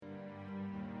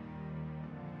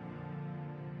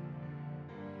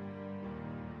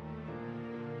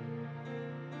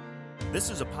This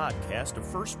is a podcast of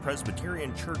First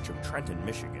Presbyterian Church of Trenton,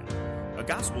 Michigan, a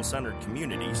gospel-centered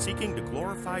community seeking to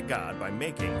glorify God by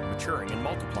making, maturing, and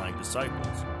multiplying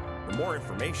disciples. For more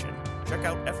information, check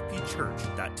out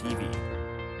fpchurch.tv.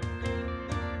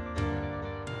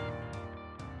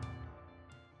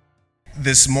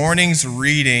 This morning's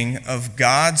reading of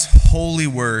God's holy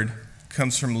word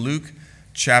comes from Luke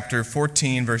chapter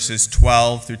 14, verses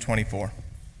 12 through 24.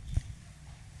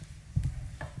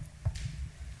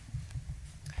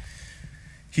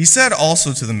 He said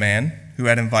also to the man who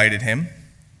had invited him,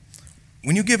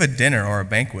 "When you give a dinner or a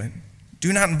banquet,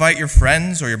 do not invite your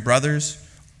friends or your brothers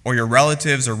or your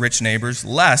relatives or rich neighbors,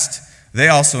 lest they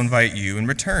also invite you in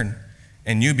return,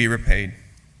 and you be repaid.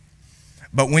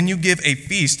 But when you give a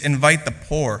feast, invite the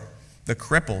poor, the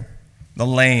crippled, the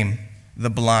lame, the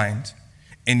blind,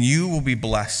 and you will be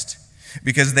blessed,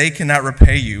 because they cannot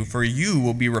repay you, for you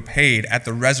will be repaid at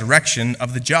the resurrection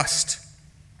of the just."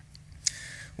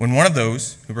 When one of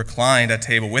those who reclined at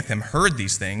table with him heard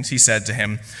these things, he said to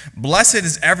him, "Blessed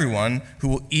is everyone who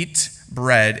will eat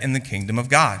bread in the kingdom of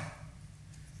God."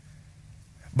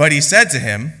 But he said to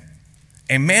him,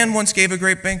 "A man once gave a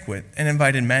great banquet and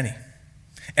invited many.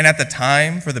 And at the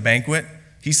time for the banquet,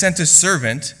 he sent his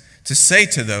servant to say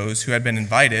to those who had been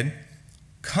invited,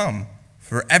 'Come,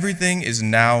 for everything is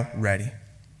now ready.'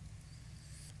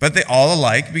 But they all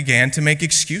alike began to make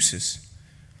excuses.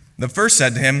 The first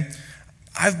said to him,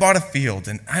 'I've bought a field,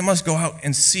 and I must go out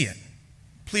and see it.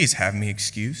 Please have me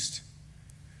excused.'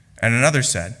 And another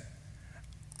said,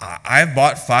 'I've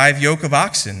bought 5 yoke of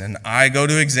oxen, and I go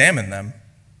to examine them.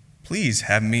 Please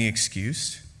have me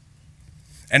excused.'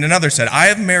 And another said, 'I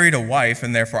have married a wife,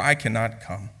 and therefore I cannot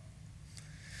come.'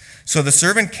 So the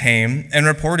servant came and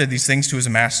reported these things to his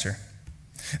master.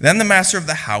 Then the master of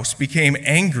the house became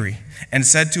angry and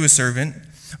said to his servant,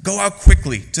 'Go out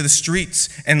quickly to the streets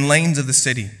and lanes of the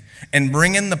city, and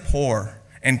bring in the poor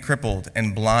and crippled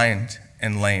and blind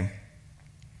and lame.'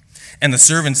 And the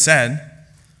servant said,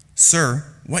 'Sir,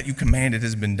 what you commanded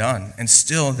has been done, and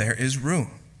still there is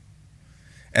room.'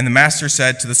 And the master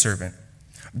said to the servant,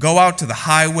 'Go out to the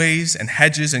highways and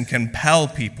hedges and compel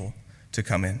people to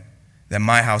come in, that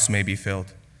my house may be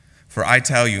filled. For I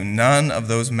tell you, none of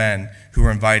those men who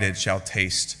were invited shall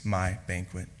taste my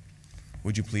banquet.'"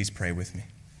 Would you please pray with me?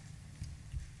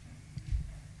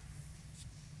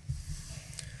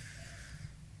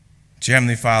 Dear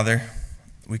Heavenly Father,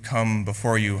 we come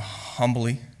before you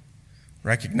humbly,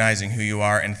 recognizing who you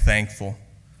are and thankful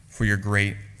for your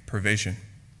great provision.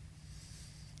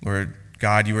 Lord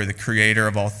God, you are the creator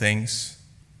of all things.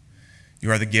 You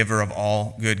are the giver of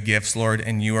all good gifts, Lord,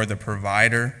 and you are the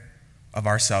provider of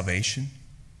our salvation.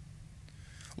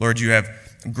 Lord, you have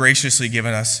graciously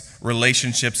given us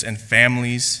relationships and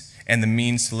families and the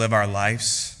means to live our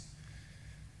lives.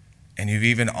 And you've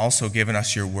even also given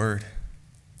us your word,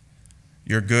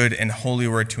 your good and holy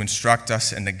word, to instruct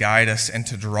us and to guide us and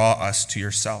to draw us to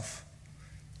yourself.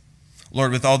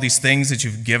 Lord, with all these things that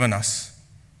you've given us,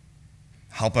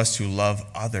 help us to love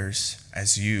others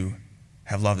as you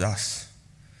have loved us.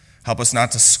 Help us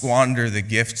not to squander the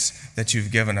gifts that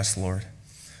you've given us, Lord,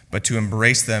 but to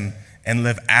embrace them and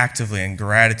live actively in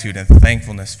gratitude and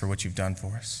thankfulness for what you've done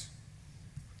for us.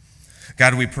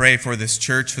 God, we pray for this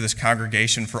church, for this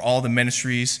congregation, for all the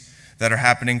ministries that are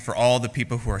happening, for all the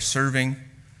people who are serving.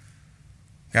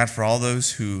 God, for all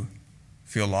those who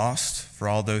feel lost, for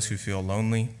all those who feel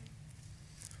lonely.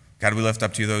 God, we lift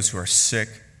up to you those who are sick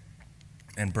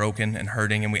and broken and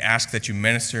hurting, and we ask that you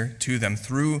minister to them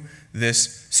through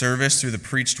this service, through the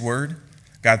preached word,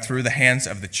 God, through the hands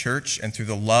of the church and through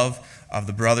the love of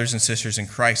the brothers and sisters in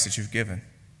Christ that you've given.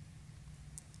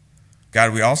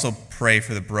 God, we also pray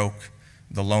for the broke,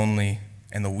 the lonely,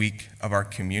 and the weak of our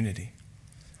community.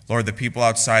 Lord, the people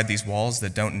outside these walls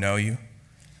that don't know you,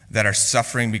 that are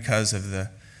suffering because of the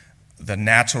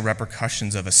natural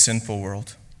repercussions of a sinful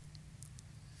world.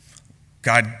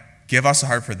 God, give us a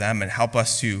heart for them and help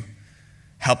us to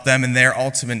help them in their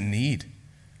ultimate need,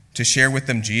 to share with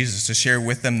them Jesus, to share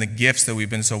with them the gifts that we've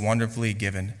been so wonderfully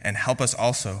given, and help us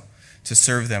also to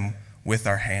serve them with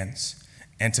our hands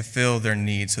and to fill their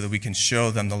needs so that we can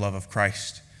show them the love of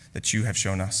Christ that you have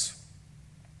shown us.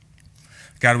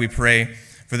 God, we pray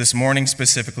for this morning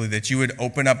specifically, that you would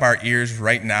open up our ears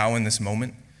right now in this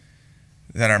moment,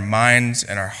 that our minds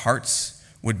and our hearts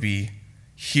would be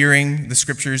hearing the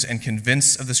scriptures and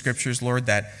convinced of the scriptures, Lord,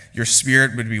 that your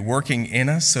Spirit would be working in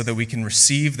us so that we can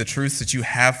receive the truth that you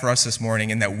have for us this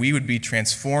morning, and that we would be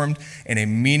transformed in a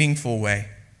meaningful way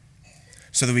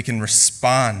so that we can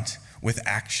respond with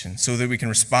action, so that we can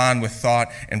respond with thought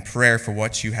and prayer for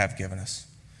what you have given us.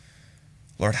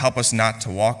 Lord, help us not to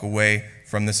walk away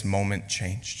from this moment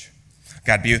changed.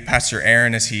 God, be with Pastor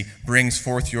Aaron as he brings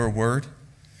forth your word.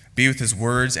 Be with his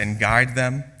words and guide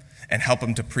them and help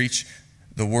him to preach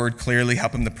the word clearly,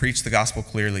 help him to preach the gospel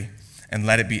clearly, and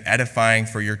let it be edifying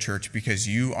for your church, because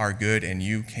you are good and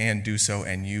you can do so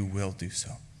and you will do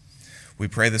so. We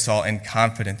pray this all in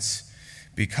confidence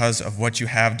because of what you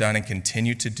have done and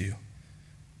continue to do.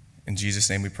 In Jesus'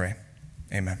 name we pray.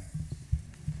 Amen.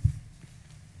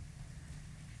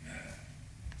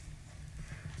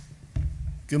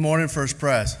 Good morning, First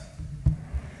Pres.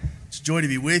 It's a joy to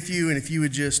be with you, and if you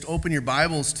would just open your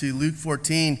Bibles to Luke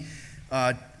 14,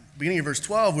 beginning of verse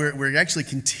 12, we're actually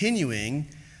continuing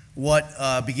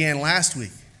what began last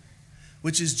week,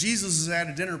 which is Jesus is at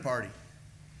a dinner party.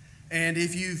 And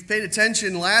if you've paid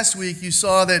attention last week, you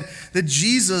saw that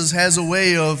Jesus has a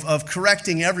way of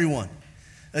correcting everyone.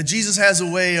 Jesus has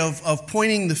a way of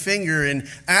pointing the finger and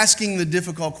asking the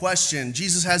difficult question.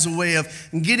 Jesus has a way of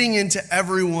getting into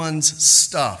everyone's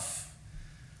stuff.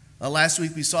 Last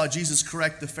week we saw Jesus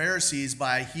correct the Pharisees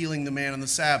by healing the man on the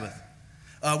Sabbath.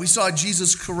 We saw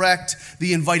Jesus correct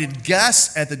the invited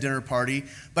guests at the dinner party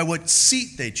by what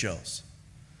seat they chose.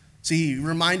 See, he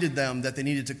reminded them that they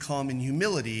needed to come in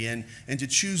humility and to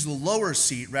choose the lower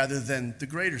seat rather than the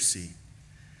greater seat.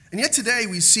 And yet today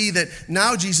we see that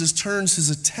now Jesus turns his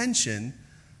attention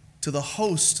to the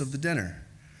host of the dinner.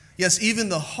 Yes, even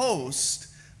the host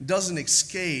doesn't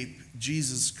escape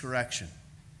Jesus' correction.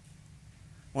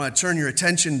 I want to turn your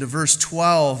attention to verse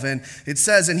 12, and it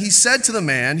says, "And he said to the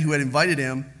man who had invited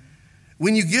him,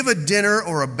 'When you give a dinner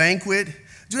or a banquet,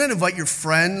 do not invite your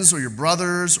friends or your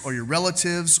brothers or your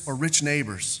relatives or rich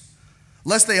neighbors,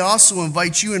 lest they also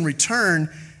invite you in return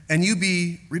and you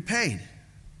be repaid.'"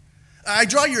 I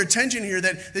draw your attention here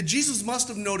that Jesus must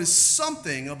have noticed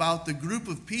something about the group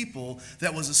of people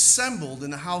that was assembled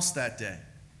in the house that day.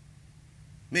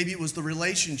 Maybe it was the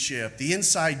relationship, the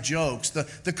inside jokes, the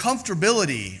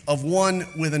comfortability of one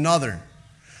with another.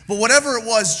 But whatever it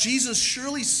was, Jesus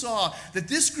surely saw that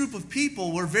this group of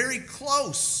people were very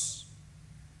close.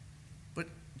 But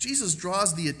Jesus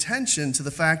draws the attention to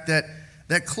the fact that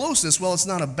that closeness, while it's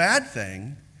not a bad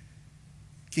thing,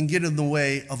 can get in the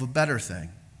way of a better thing.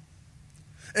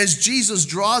 As Jesus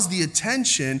draws the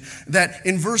attention that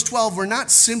in verse 12, we're not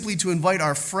simply to invite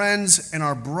our friends and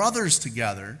our brothers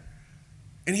together.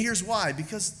 And here's why: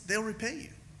 because they'll repay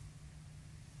you.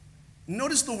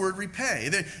 Notice the word repay.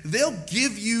 They'll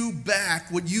give you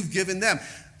back what you've given them.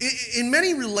 In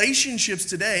many relationships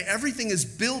today, everything is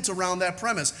built around that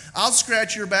premise. I'll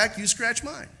scratch your back, you scratch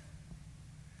mine.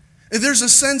 There's a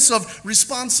sense of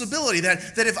responsibility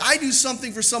that if I do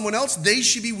something for someone else, they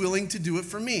should be willing to do it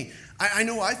for me. I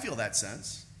know I feel that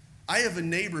sense. I have a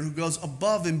neighbor who goes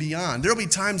above and beyond. There'll be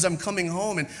times I'm coming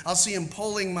home and I'll see him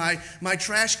pulling my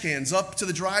trash cans up to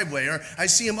the driveway, or I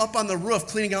see him up on the roof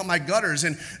cleaning out my gutters.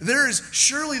 And there is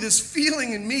surely this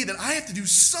feeling in me that I have to do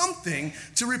something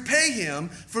to repay him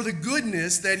for the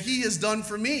goodness that he has done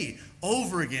for me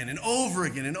over again and over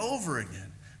again and over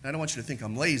again. And I don't want you to think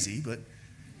I'm lazy, but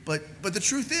the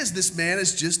truth is, this man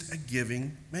is just a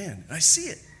giving man. And I see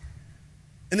it.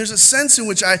 And there's a sense in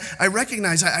which I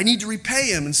recognize I need to repay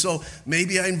him. And so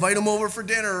maybe I invite him over for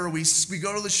dinner, or we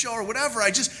go to the show or whatever.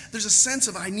 There's a sense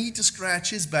of I need to scratch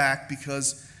his back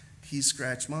because he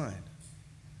scratched mine.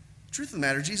 The truth of the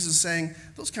matter, Jesus is saying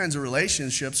those kinds of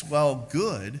relationships, while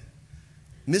good,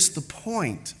 miss the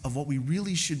point of what we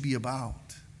really should be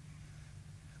about.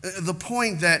 The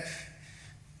point that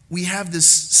we have this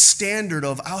standard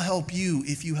of I'll help you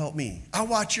if you help me. I'll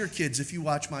watch your kids if you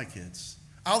watch my kids.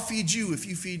 I'll feed you if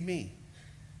you feed me.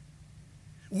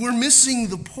 We're missing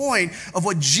the point of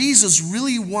what Jesus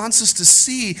really wants us to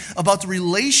see about the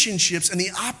relationships and the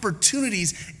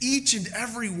opportunities each and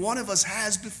every one of us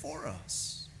has before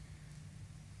us.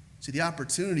 See, the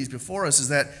opportunities before us is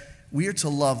that we are to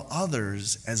love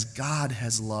others as God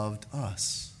has loved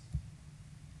us.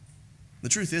 The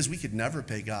truth is, we could never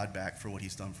pay God back for what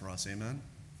he's done for us, amen?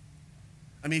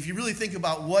 I mean, if you really think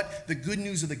about what the good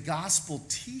news of the gospel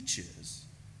teaches,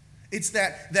 it's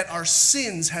that our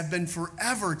sins have been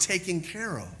forever taken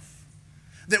care of.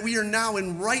 That we are now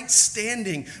in right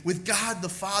standing with God the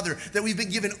Father. That we've been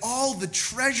given all the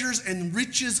treasures and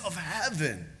riches of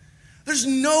heaven. There's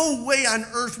no way on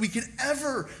earth we could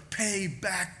ever pay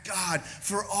back God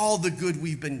for all the good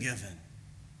we've been given.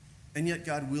 And yet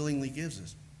God willingly gives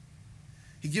us.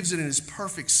 He gives it in his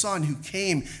perfect Son who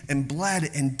came and bled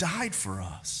and died for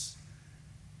us.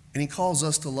 And he calls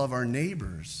us to love our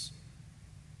neighbors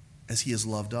as he has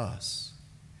loved us.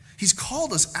 He's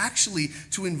called us actually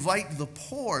to invite the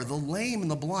poor, the lame, and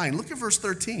the blind. Look at verse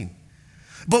 13.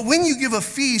 "But when you give a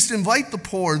feast, invite the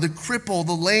poor, the crippled,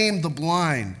 the lame, the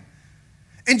blind,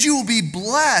 And you will be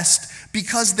blessed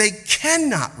because they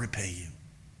cannot repay you.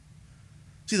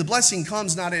 See, the blessing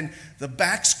comes not in the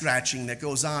back scratching that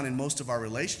goes on in most of our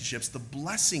relationships. The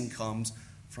blessing comes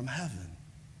from heaven.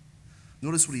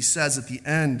 Notice what he says at the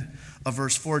end of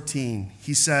verse 14.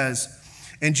 He says,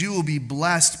 and you will be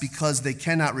blessed because they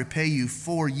cannot repay you,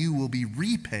 for you will be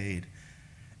repaid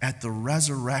at the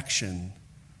resurrection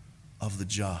of the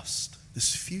just.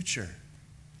 This future.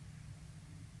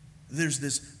 There's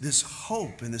this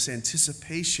hope and this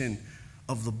anticipation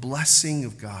of the blessing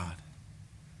of God.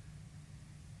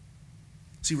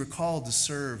 See, we're called to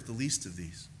serve the least of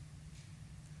these.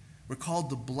 We're called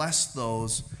to bless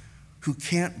those who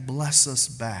can't bless us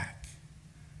back.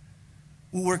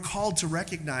 We're called to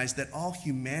recognize that all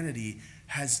humanity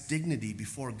has dignity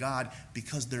before God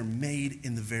because they're made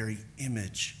in the very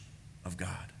image of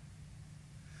God.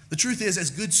 The truth is, as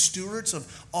good stewards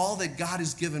of all that God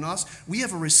has given us, we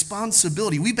have a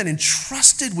responsibility. We've been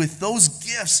entrusted with those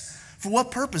gifts. For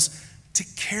what purpose? To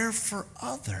care for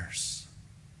others.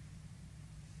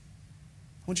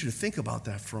 I want you to think about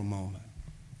that for a moment.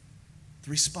 The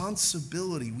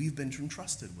responsibility we've been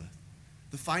entrusted with.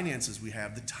 The finances we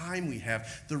have, the time we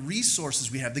have, the resources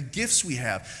we have, the gifts we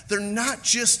have. They're not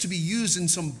just to be used in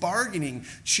some bargaining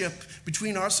chip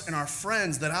between us and our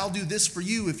friends that I'll do this for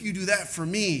you if you do that for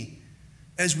me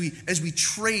as we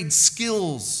trade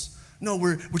skills. No,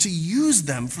 we're to use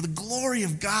them for the glory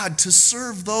of God to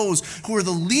serve those who are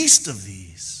the least of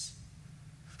these,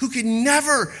 who can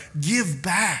never give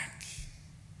back.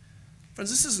 Friends,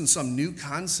 this isn't some new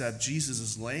concept Jesus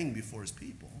is laying before his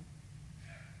people.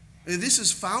 This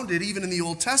is founded even in the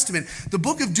Old Testament. The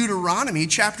book of Deuteronomy,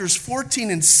 chapters 14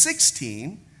 and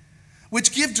 16,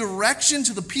 which give direction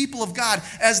to the people of God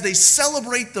as they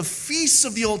celebrate the feasts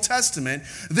of the Old Testament,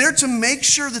 they're to make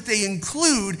sure that they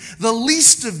include the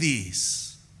least of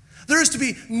these. There is to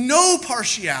be no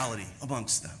partiality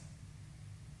amongst them.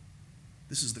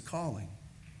 This is the calling.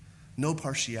 No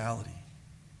partiality.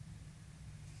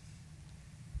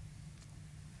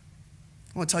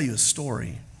 I want to tell you a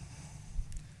story.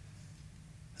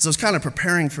 As I was kind of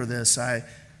preparing for this,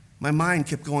 my mind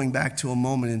kept going back to a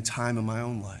moment in time in my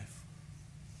own life.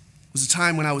 It was a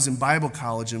time when I was in Bible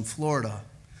college in Florida.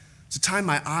 It's a time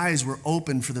my eyes were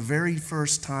opened for the very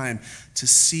first time to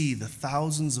see the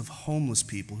thousands of homeless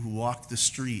people who walked the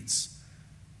streets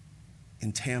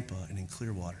in Tampa and in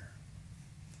Clearwater.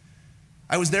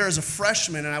 I was there as a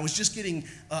freshman, and I was just getting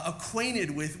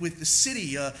acquainted with the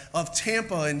city of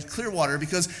Tampa and Clearwater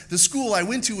because the school I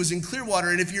went to was in Clearwater.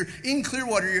 And if you're in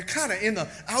Clearwater, you're kind of in the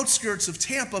outskirts of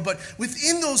Tampa. But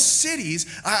within those cities,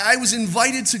 I was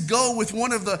invited to go with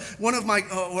one of my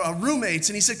roommates,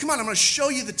 and he said, "Come on, I'm going to show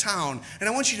you the town, and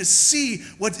I want you to see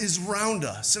what is around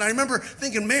us." And I remember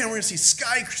thinking, man, we're going to see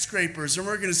skyscrapers, and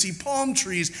we're going to see palm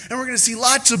trees, and we're going to see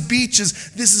lots of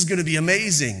beaches. This is going to be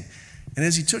amazing. And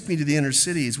as he took me to the inner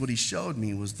cities, what he showed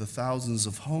me was the thousands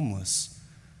of homeless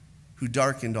who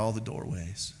darkened all the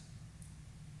doorways.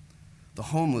 The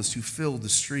homeless who filled the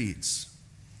streets.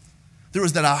 There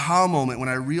was that aha moment when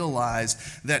I realized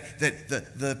that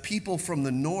the people from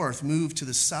the north moved to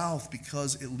the south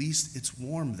because at least it's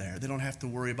warm there. They don't have to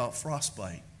worry about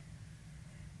frostbite.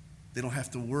 They don't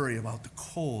have to worry about the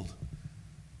cold.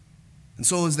 And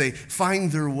so as they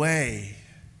find their way,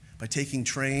 by taking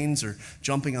trains or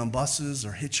jumping on buses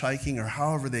or hitchhiking or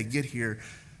however they get here,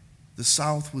 the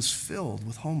South was filled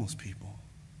with homeless people.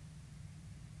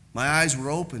 My eyes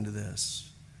were open to this.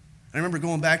 I remember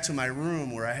going back to my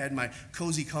room where I had my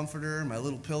cozy comforter and my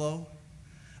little pillow.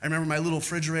 I remember my little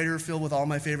refrigerator filled with all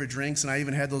my favorite drinks, and I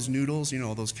even had those noodles,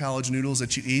 those college noodles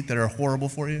that you eat that are horrible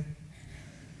for you.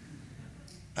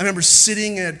 I remember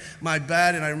sitting at my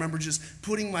bed, and I remember just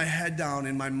putting my head down,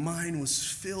 and my mind was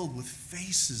filled with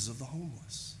faces of the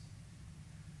homeless.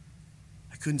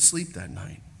 I couldn't sleep that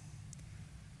night.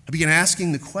 I began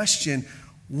asking the question,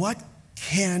 what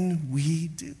can we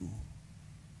do?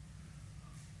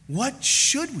 What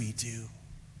should we do?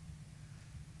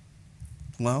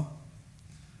 Well,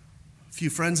 a few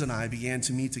friends and I began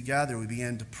to meet together. We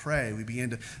began to pray. We began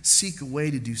to seek a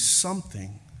way to do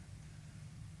something.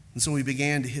 And so we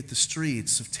began to hit the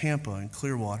streets of Tampa and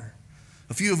Clearwater.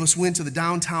 A few of us went to the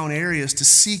downtown areas to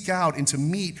seek out and to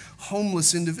meet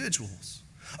homeless individuals.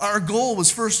 Our goal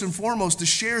was first and foremost to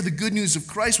share the good news of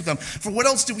Christ with them. For what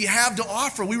else did we have to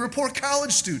offer? We were poor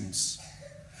college students.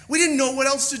 We didn't know what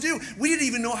else to do. We didn't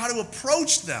even know how to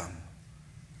approach them.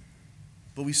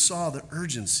 But we saw the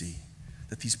urgency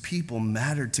that these people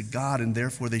mattered to God, and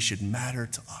therefore they should matter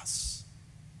to us.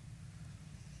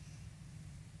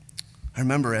 I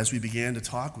remember as we began to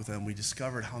talk with them, we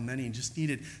discovered how many just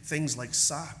needed things like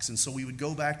socks. And so we would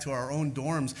go back to our own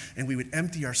dorms and we would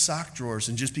empty our sock drawers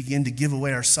and just begin to give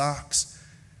away our socks.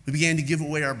 We began to give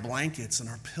away our blankets and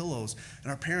our pillows.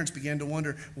 And our parents began to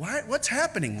wonder, what's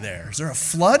happening there? Is there a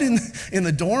flood in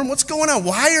the dorm? What's going on?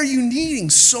 Why are you needing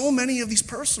so many of these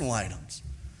personal items?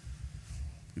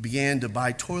 We began to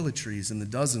buy toiletries in the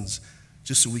dozens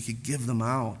just so we could give them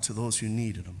out to those who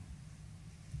needed them.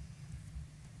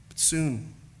 But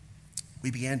soon,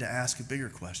 we began to ask a bigger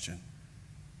question.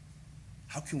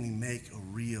 How can we make a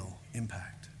real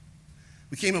impact?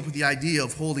 We came up with the idea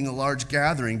of holding a large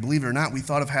gathering. Believe it or not, we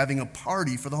thought of having a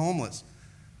party for the homeless.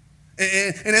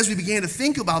 And as we began to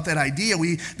think about that idea,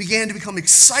 we began to become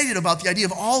excited about the idea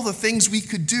of all the things we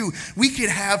could do. We could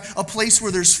have a place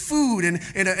where there's food and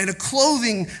a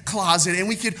clothing closet, and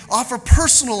we could offer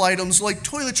personal items like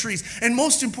toiletries. And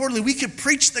most importantly, we could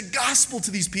preach the gospel to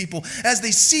these people as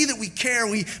they see that we care.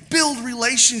 We build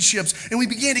relationships, and we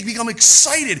began to become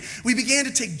excited. We began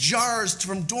to take jars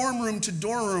from dorm room to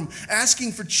dorm room,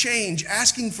 asking for change,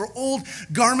 asking for old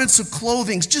garments of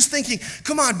clothing, just thinking,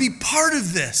 come on, be part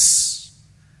of this.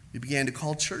 We began to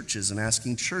call churches and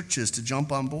asking churches to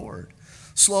jump on board.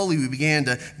 Slowly, we began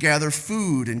to gather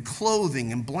food and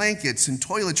clothing and blankets and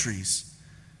toiletries.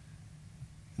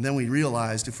 And then we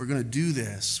realized if we're going to do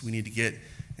this, we need to get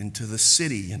into the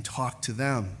city and talk to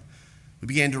them. We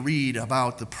began to read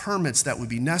about the permits that would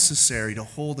be necessary to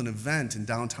hold an event in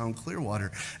downtown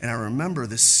Clearwater. And I remember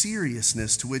the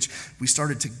seriousness to which we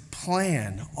started to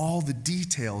plan all the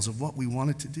details of what we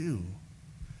wanted to do.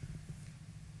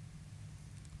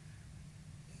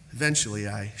 Eventually,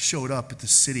 I showed up at the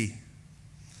city.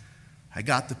 I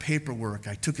got the paperwork.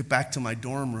 I took it back to my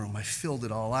dorm room. I filled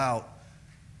it all out.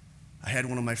 I had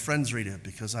one of my friends read it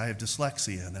because I have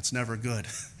dyslexia, and that's never good.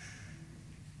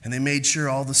 And they made sure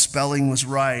all the spelling was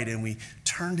right, and we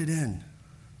turned it in.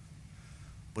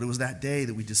 But it was that day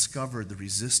that we discovered the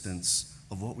resistance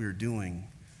of what we were doing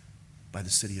by the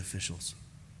city officials.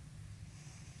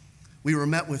 We were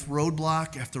met with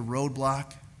roadblock after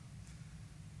roadblock,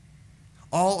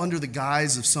 all under the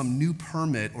guise of some new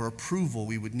permit or approval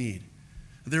we would need.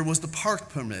 There was the park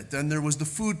permit, then there was the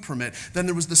food permit, then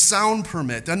there was the sound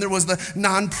permit, then there was the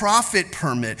nonprofit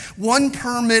permit, one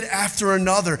permit after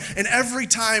another. And every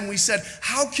time we said,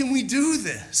 how can we do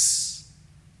this?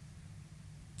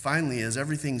 Finally, as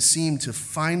everything seemed to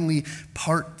finally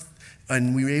part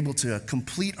and we were able to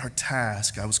complete our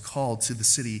task, I was called to the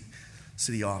city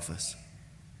office.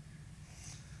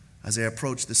 As I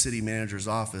approached the city manager's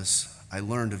office, I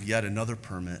learned of yet another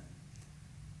permit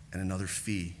and another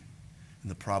fee. And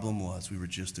the problem was we were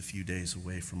just a few days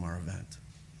away from our event.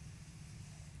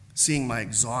 Seeing my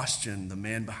exhaustion, the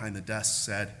man behind the desk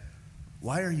said,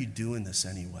 "Why are you doing this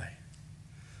anyway?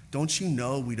 Don't you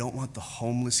know we don't want the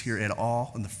homeless here at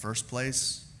all in the first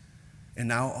place? And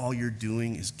now all you're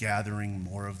doing is gathering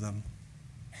more of them."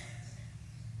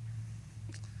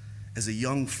 As a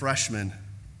young freshman,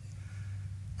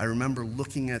 I remember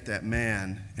looking at that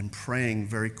man and praying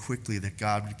very quickly that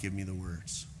God would give me the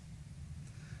words.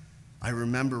 I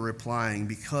remember replying,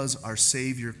 because our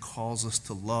Savior calls us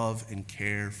to love and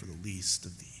care for the least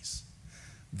of these.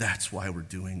 That's why we're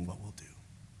doing what we'll do.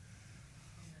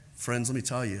 Friends, let me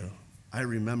tell you, I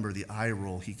remember the eye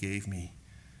roll he gave me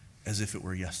as if it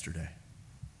were yesterday.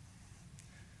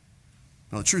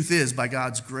 Now, the truth is, by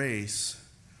God's grace,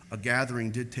 a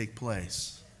gathering did take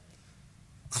place.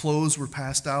 Clothes were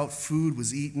passed out, food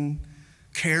was eaten,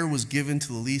 care was given to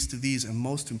the least of these, and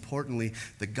most importantly,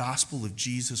 the gospel of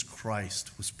Jesus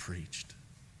Christ was preached.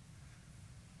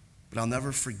 But I'll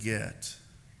never forget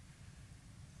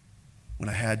when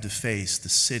I had to face the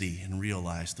city and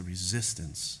realize the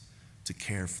resistance to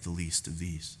care for the least of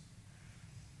these.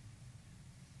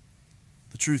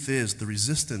 The truth is, the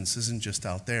resistance isn't just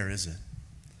out there, is it?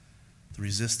 The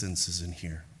resistance is in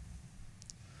here.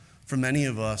 For many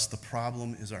of us, the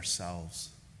problem is ourselves.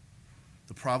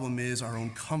 The problem is our own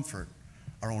comfort,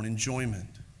 our own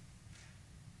enjoyment.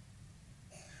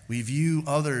 We view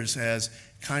others as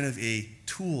kind of a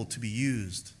tool to be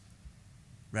used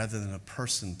rather than a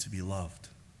person to be loved.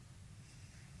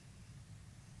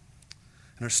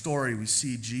 In our story, we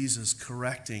see Jesus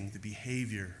correcting the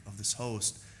behavior of this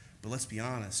host. But let's be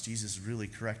honest, Jesus is really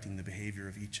correcting the behavior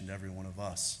of each and every one of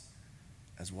us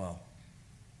as well.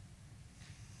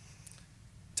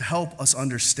 To help us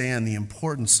understand the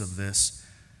importance of this,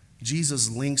 Jesus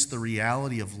links the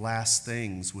reality of last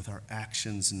things with our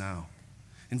actions now.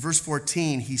 In verse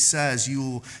 14, he says, "You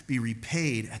will be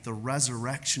repaid at the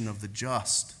resurrection of the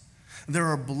just." There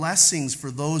are blessings for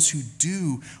those who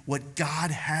do what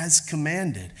God has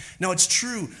commanded. Now, it's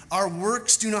true, our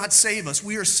works do not save us.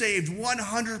 We are saved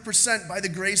 100% by the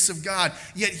grace of God.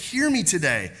 Yet, hear me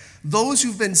today. Those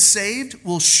who've been saved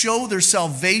will show their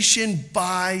salvation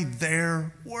by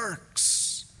their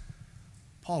works.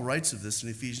 Paul writes of this in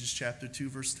Ephesians chapter 2,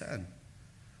 verse 10.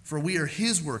 For we are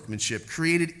his workmanship,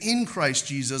 created in Christ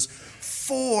Jesus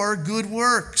for good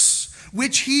works,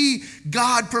 which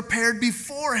God prepared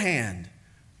beforehand,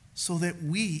 so that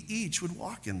we each would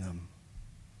walk in them.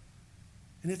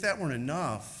 And if that weren't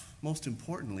enough, most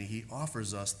importantly, he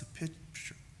offers us the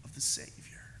picture of the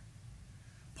Savior.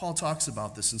 Paul talks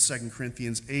about this in 2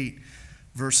 Corinthians 8,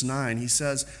 verse 9. He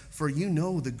says, for you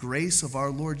know the grace of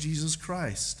our Lord Jesus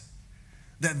Christ,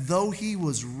 that though he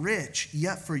was rich,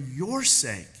 yet for your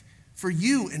sake, for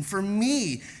you and for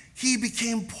me, he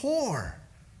became poor,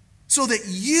 so that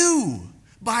you,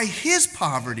 by his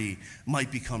poverty, might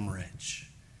become rich.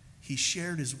 He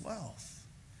shared his wealth.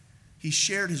 He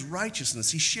shared his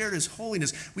righteousness. He shared his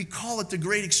holiness. We call it the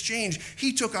great exchange.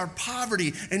 He took our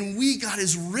poverty and we got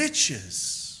his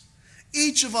riches.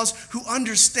 Each of us who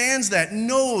understands that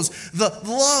knows the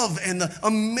love and the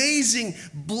amazing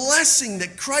blessing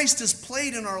that Christ has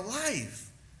played in our life.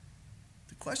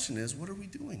 The question is, what are we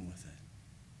doing with it?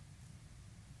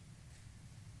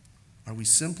 Are we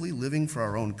simply living for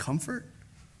our own comfort?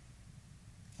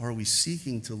 Or are we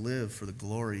seeking to live for the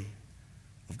glory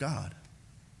of God?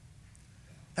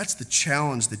 That's the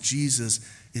challenge that Jesus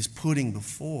is putting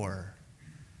before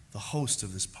the host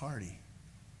of this party.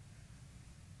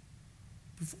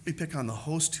 Before we pick on the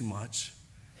host too much,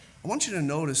 I want you to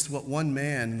notice what one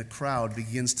man in the crowd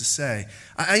begins to say.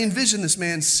 I envision this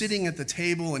man sitting at the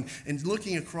table and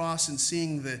looking across and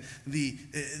seeing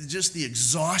just the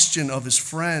exhaustion of his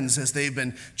friends as they've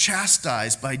been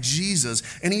chastised by Jesus.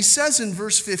 And he says in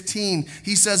verse 15,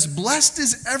 he says, blessed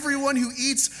is everyone who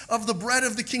eats of the bread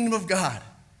of the kingdom of God.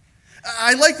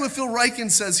 I like what Phil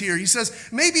Ryken says here. He says,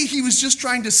 maybe he was just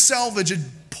trying to salvage a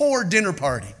poor dinner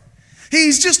party.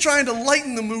 He's just trying to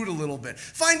lighten the mood a little bit.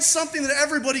 Find something that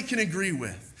everybody can agree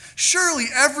with. Surely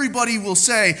everybody will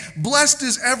say, blessed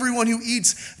is everyone who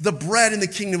eats the bread in the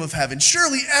kingdom of heaven.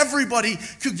 Surely everybody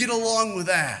could get along with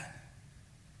that.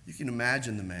 You can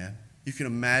imagine the man. You can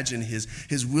imagine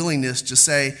his willingness to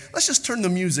say, let's just turn the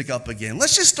music up again.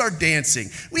 Let's just start dancing.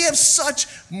 We have such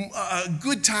a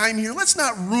good time here. Let's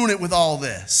not ruin it with all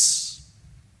this.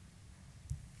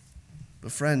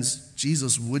 But friends,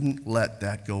 Jesus wouldn't let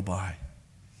that go by.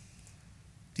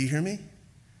 Do you hear me?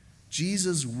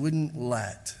 Jesus wouldn't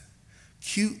let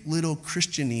cute little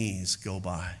Christianese go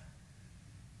by.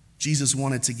 Jesus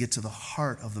wanted to get to the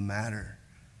heart of the matter.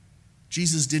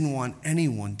 Jesus didn't want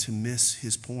anyone to miss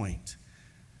his point.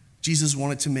 Jesus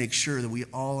wanted to make sure that we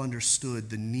all understood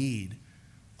the need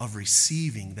of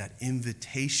receiving that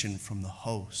invitation from the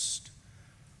host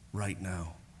right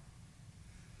now.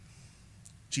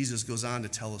 Jesus goes on to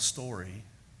tell a story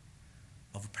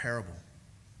of a parable.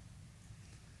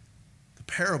 The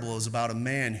parable is about a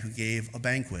man who gave a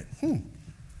banquet,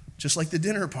 just like the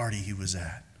dinner party he was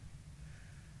at.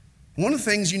 One of the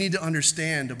things you need to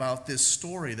understand about this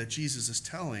story that Jesus is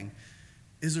telling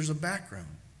is there's a background.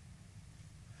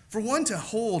 For one to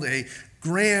hold a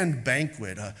grand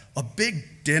banquet, a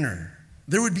big dinner,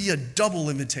 there would be a double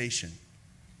invitation.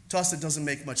 To us, it doesn't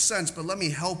make much sense, but let me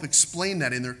help explain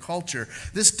that in their culture.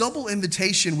 This double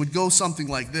invitation would go something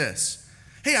like this.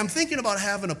 Hey, I'm thinking about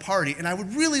having a party, and I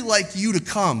would really like you to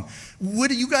come.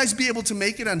 Would you guys be able to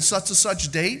make it on such and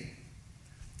such date?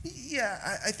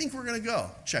 Yeah, I think we're going to go.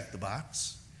 Check the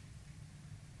box.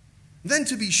 Then,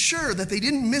 to be sure that they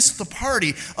didn't miss the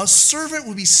party, a servant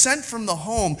would be sent from the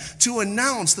home to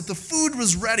announce that the food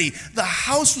was ready, the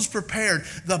house was prepared,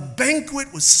 the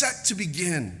banquet was set to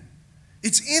begin.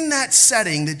 It's in that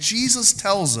setting that Jesus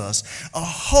tells us a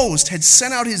host had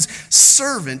sent out his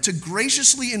servant to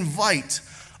graciously invite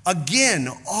again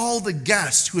all the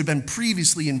guests who had been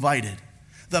previously invited.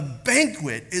 The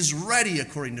banquet is ready,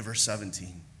 according to verse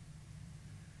 17.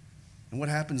 And what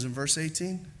happens in verse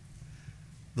 18?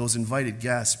 Those invited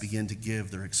guests begin to give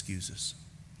their excuses.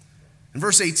 In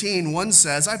verse 18, one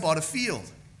says, I bought a field.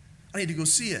 I need to go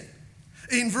see it.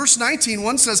 In verse 19,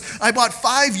 one says, I bought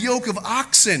 5 yoke of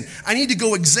oxen. I need to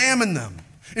go examine them.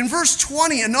 In verse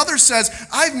 20, another says,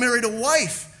 I've married a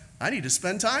wife. I need to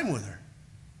spend time with her.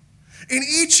 In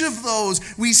each of those,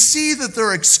 we see that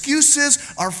their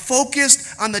excuses are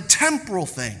focused on the temporal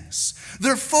things.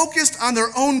 They're focused on their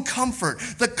own comfort,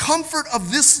 the comfort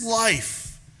of this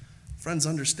life. Friends,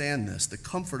 understand this. The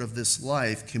comfort of this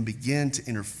life can begin to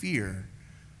interfere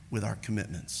with our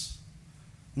commitments.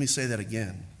 Let me say that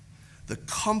again. the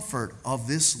comfort of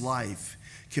this life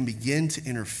can begin to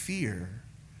interfere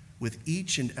with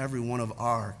each and every one of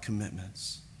our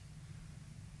commitments.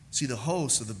 See, the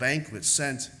host of the banquet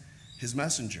sent his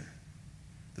messenger.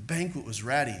 The banquet was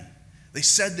ready. They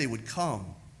said they would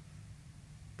come.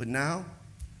 But now,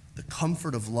 the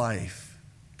comfort of life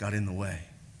got in the way.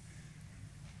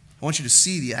 I want you to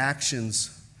see the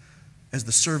actions as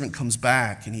the servant comes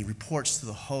back and he reports to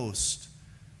the host.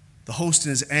 The host in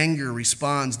his anger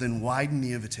responds, then widen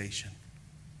the invitation.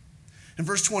 In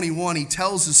verse 21, he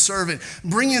tells his servant,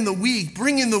 bring in the weak,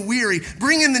 bring in the weary,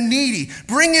 bring in the needy,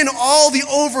 bring in all the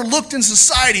overlooked in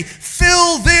society.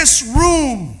 Fill this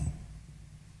room.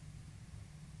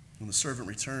 When the servant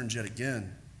returns yet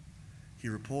again, he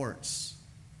reports,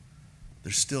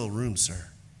 there's still room, sir.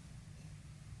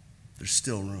 There's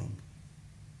still room.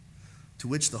 To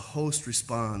which the host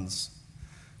responds,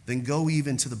 then go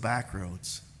even to the back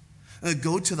roads.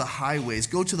 Go to the highways,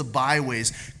 go to the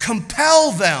byways,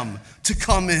 compel them to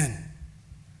come in.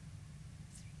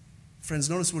 Friends,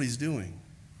 notice what he's doing.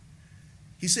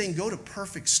 He's saying, go to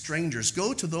perfect strangers,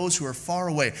 go to those who are far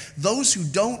away, those who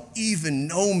don't even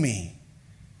know me,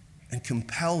 and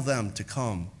compel them to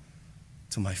come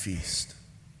to my feast.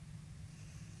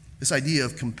 This idea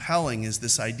of compelling is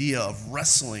this idea of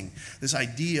wrestling, this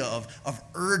idea of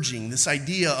urging, this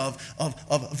idea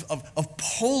of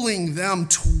pulling them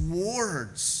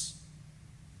towards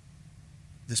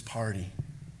this party.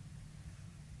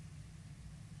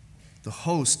 The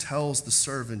host tells the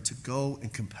servant to go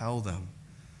and compel them.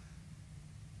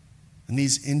 And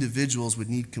these individuals would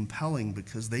need compelling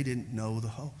because they didn't know the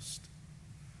host.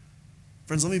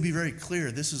 Friends, let me be very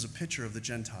clear. This is a picture of the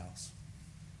Gentiles.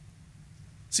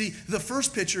 See, the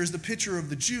first picture is the picture of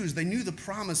the Jews. They knew the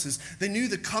promises. They knew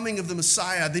the coming of the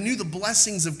Messiah. They knew the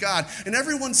blessings of God. And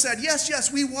everyone said, yes,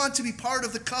 yes, we want to be part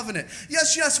of the covenant.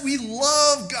 Yes, yes, we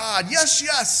love God. Yes,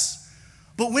 yes.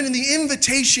 But when the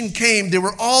invitation came, they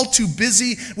were all too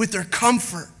busy with their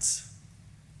comfort.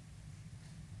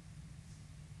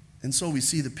 And so we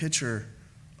see the picture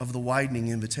of the widening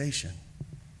invitation.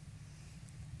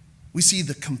 We see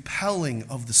the compelling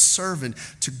of the servant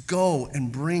to go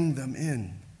and bring them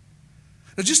in.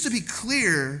 Now, just to be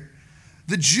clear,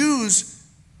 the Jews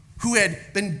who had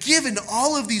been given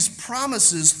all of these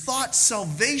promises thought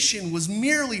salvation was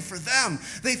merely for them.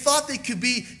 They thought they could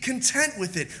be content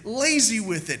with it, lazy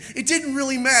with it. It didn't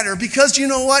really matter because, you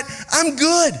know what? I'm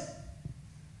good.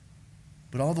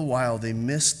 But all the while, they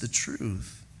missed the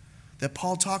truth that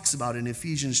Paul talks about in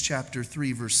Ephesians chapter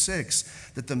 3, verse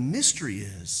 6, that the mystery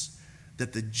is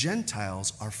that the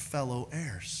Gentiles are fellow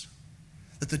heirs.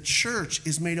 That the church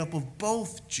is made up of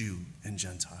both Jew and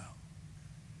Gentile.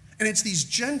 And it's these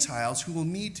Gentiles who will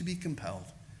need to be compelled.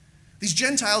 These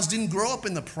Gentiles didn't grow up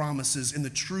in the promises, in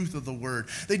the truth of the word.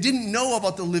 They didn't know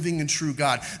about the living and true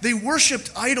God. They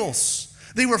worshiped idols.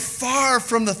 They were far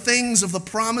from the things of the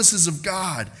promises of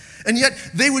God. And yet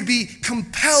they would be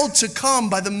compelled to come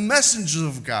by the messengers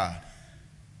of God,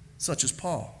 such as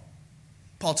Paul.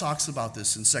 Paul talks about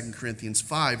this in 2 Corinthians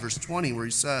 5, verse 20, where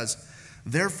he says,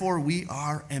 therefore we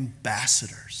are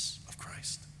ambassadors of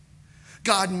Christ.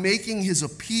 God making his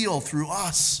appeal through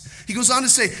us. He goes on to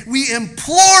say, we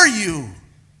implore you.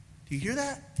 Do you hear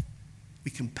that?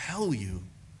 We compel you.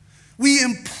 We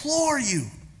implore you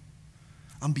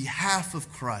on behalf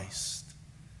of Christ.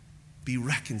 Be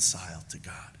reconciled to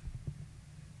God.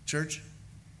 Church,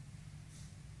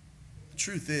 the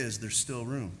truth is there's still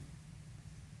room.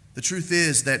 The truth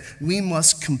is that we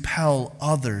must compel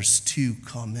others to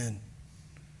come in.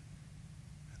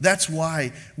 That's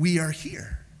why we are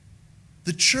here.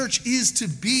 The church is to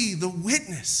be the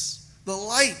witness, the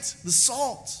light, the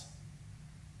salt,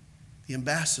 the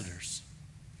ambassadors.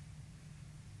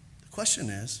 The question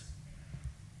is,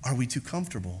 are we too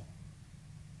comfortable?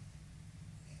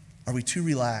 Are we too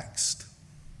relaxed?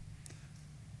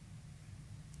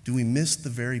 Do we miss the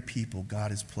very people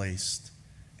God has placed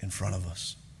in front of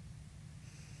us?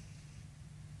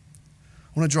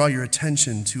 I want to draw your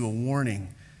attention to a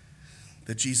warning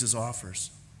that Jesus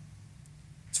offers.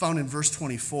 It's found in verse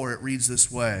 24. It reads this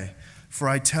way, for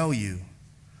I tell you,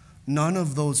 none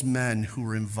of those men who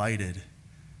were invited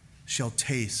shall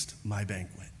taste my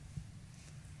banquet.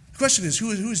 The question is,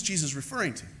 who is Jesus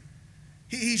referring to?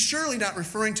 He's surely not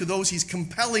referring to those he's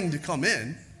compelling to come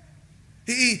in.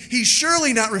 He's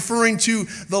surely not referring to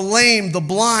the lame, the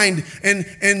blind,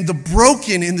 and the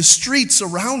broken in the streets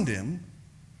around him.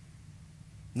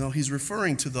 No, he's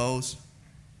referring to those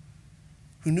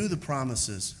who knew the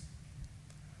promises,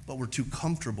 but were too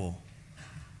comfortable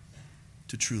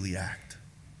to truly act.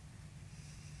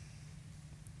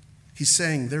 He's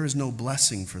saying there is no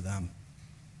blessing for them.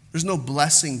 There's no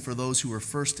blessing for those who were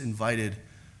first invited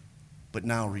but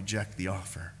now reject the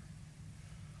offer.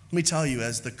 Let me tell you,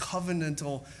 as the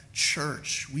covenantal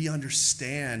church, we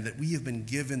understand that we have been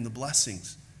given the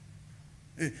blessings.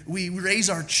 We raise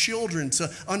our children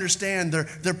to understand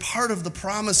they're part of the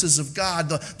promises of God,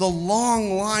 the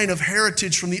long line of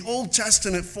heritage from the Old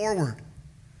Testament forward.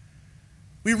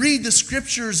 We read the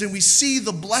scriptures and we see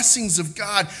the blessings of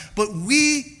God, but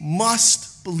we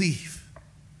must believe.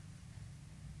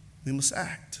 We must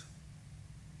act.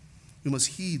 We must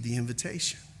heed the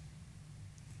invitation.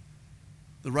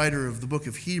 The writer of the book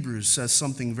of Hebrews says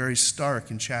something very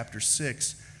stark in chapter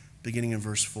 6, beginning in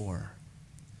verse 4.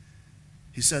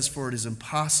 He says, "For it is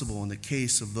impossible in the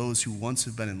case of those who once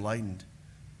have been enlightened,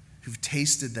 who've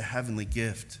tasted the heavenly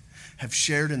gift, have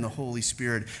shared in the Holy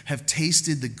Spirit, have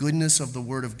tasted the goodness of the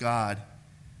Word of God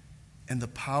and the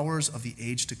powers of the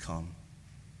age to come,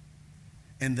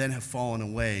 and then have fallen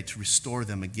away, to restore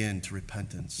them again to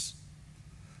repentance,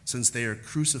 since they are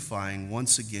crucifying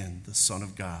once again the Son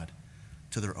of God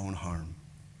to their own harm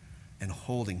and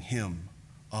holding him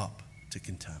up to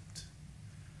contempt."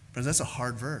 Friends, that's a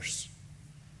hard verse.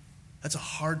 That's a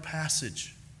hard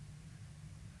passage.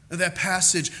 That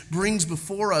passage brings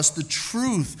before us the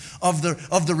truth of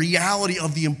the reality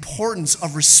of the importance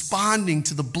of responding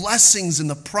to the blessings and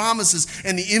the promises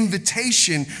and the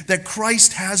invitation that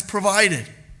Christ has provided.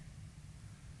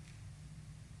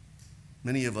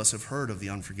 Many of us have heard of the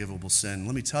unforgivable sin.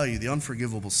 Let me tell you, the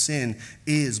unforgivable sin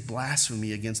is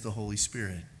blasphemy against the Holy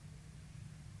Spirit.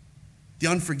 The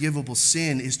unforgivable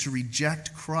sin is to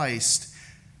reject Christ,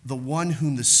 the one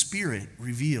whom the Spirit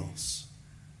reveals.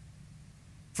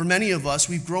 For many of us,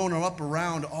 we've grown up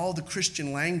around all the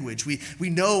Christian language. We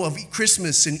know of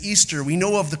Christmas and Easter. We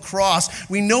know of the cross.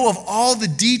 We know of all the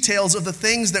details of the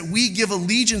things that we give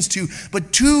allegiance to.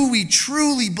 But do we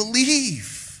truly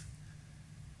believe?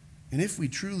 And if we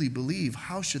truly believe,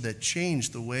 how should that change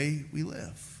the way we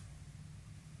live?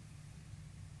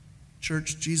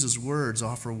 Church, Jesus' words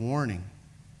offer warning.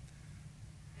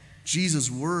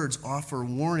 Jesus' words offer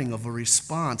warning of a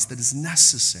response that is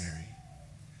necessary.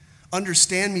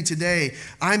 Understand me today.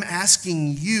 I'm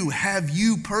asking you, have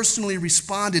you personally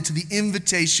responded to the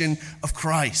invitation of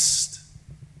Christ?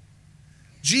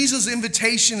 Jesus'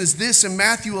 invitation is this in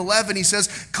Matthew 11. He says,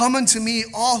 "Come unto me,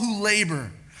 all who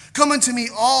labor. Come unto me,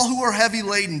 all who are heavy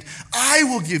laden. I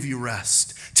will give you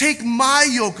rest. Take my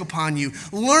yoke upon you.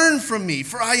 Learn from me,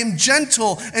 for I am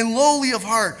gentle and lowly of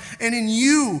heart, and in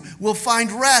you will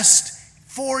find rest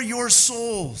for your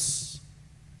souls."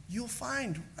 You'll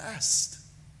find rest.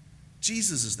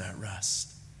 Jesus is that rest.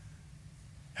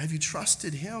 Have you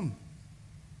trusted him?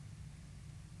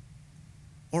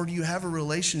 Or do you have a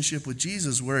relationship with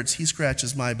Jesus where it's he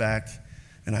scratches my back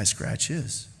and I scratch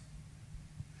his?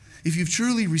 If you've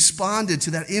truly responded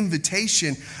to that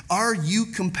invitation, are you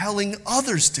compelling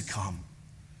others to come?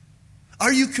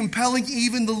 Are you compelling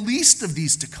even the least of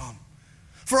these to come?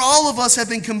 For all of us have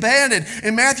been commanded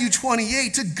in Matthew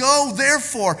 28 to go,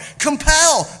 therefore,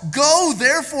 compel, go,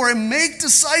 therefore, and make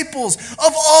disciples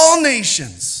of all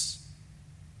nations.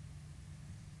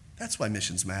 That's why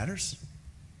missions matters.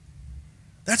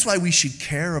 That's why we should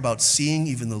care about seeing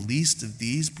even the least of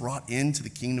these brought into the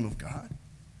kingdom of God.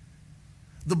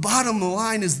 The bottom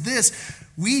line is this: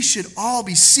 we should all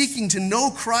be seeking to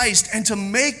know Christ and to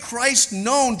make Christ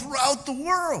known throughout the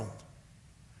world.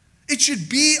 It should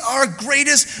be our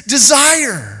greatest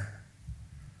desire.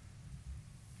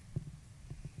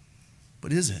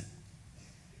 But is it?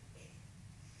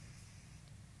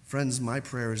 Friends, my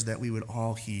prayer is that we would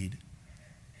all heed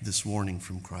this warning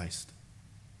from Christ.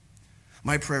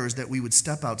 My prayer is that we would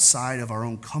step outside of our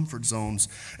own comfort zones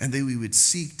and that we would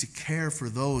seek to care for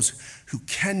those who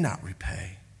cannot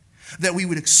repay. That we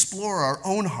would explore our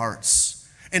own hearts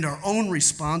and our own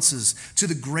responses to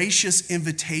the gracious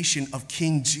invitation of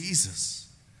King Jesus.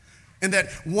 And that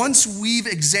once we've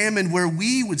examined where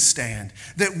we would stand,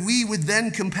 that we would then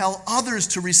compel others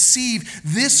to receive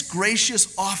this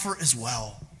gracious offer as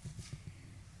well.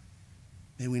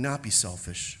 May we not be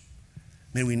selfish.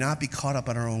 May we not be caught up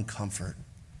in our own comfort,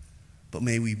 but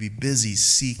may we be busy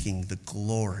seeking the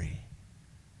glory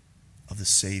of the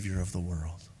Savior of the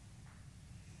world.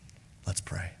 Let's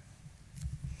pray.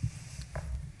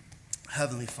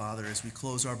 Heavenly Father, as we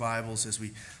close our Bibles, as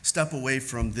we step away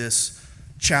from this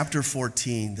chapter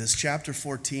 14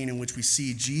 in which we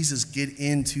see Jesus get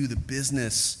into the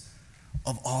business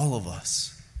of all of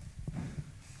us.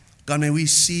 God, may we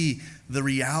see the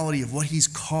reality of what he's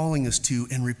calling us to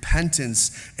in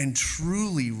repentance and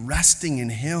truly resting in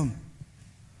him.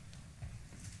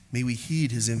 May we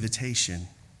heed his invitation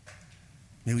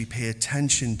May we pay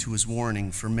attention to his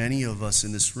warning. For many of us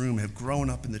in this room have grown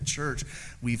up in the church.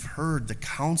 We've heard the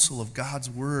counsel of God's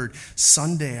word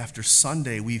Sunday after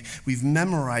Sunday. We've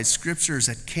memorized scriptures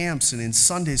at camps and in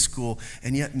Sunday school,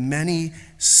 and yet many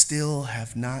still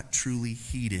have not truly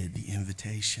heeded the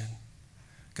invitation.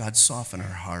 God, soften our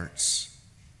hearts,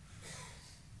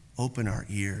 open our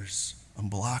ears,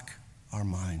 unblock our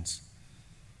minds.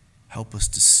 Help us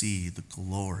to see the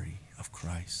glory of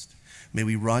Christ. May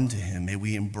we run to him, may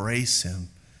we embrace him,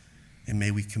 and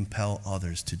may we compel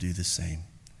others to do the same.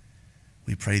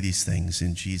 We pray these things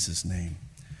in Jesus' name.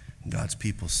 And God's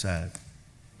people said.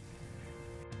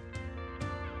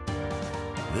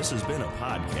 This has been a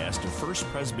podcast of First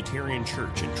Presbyterian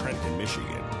Church in Trenton,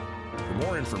 Michigan. For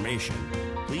more information,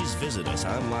 please visit us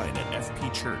online at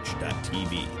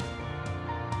fpchurch.tv.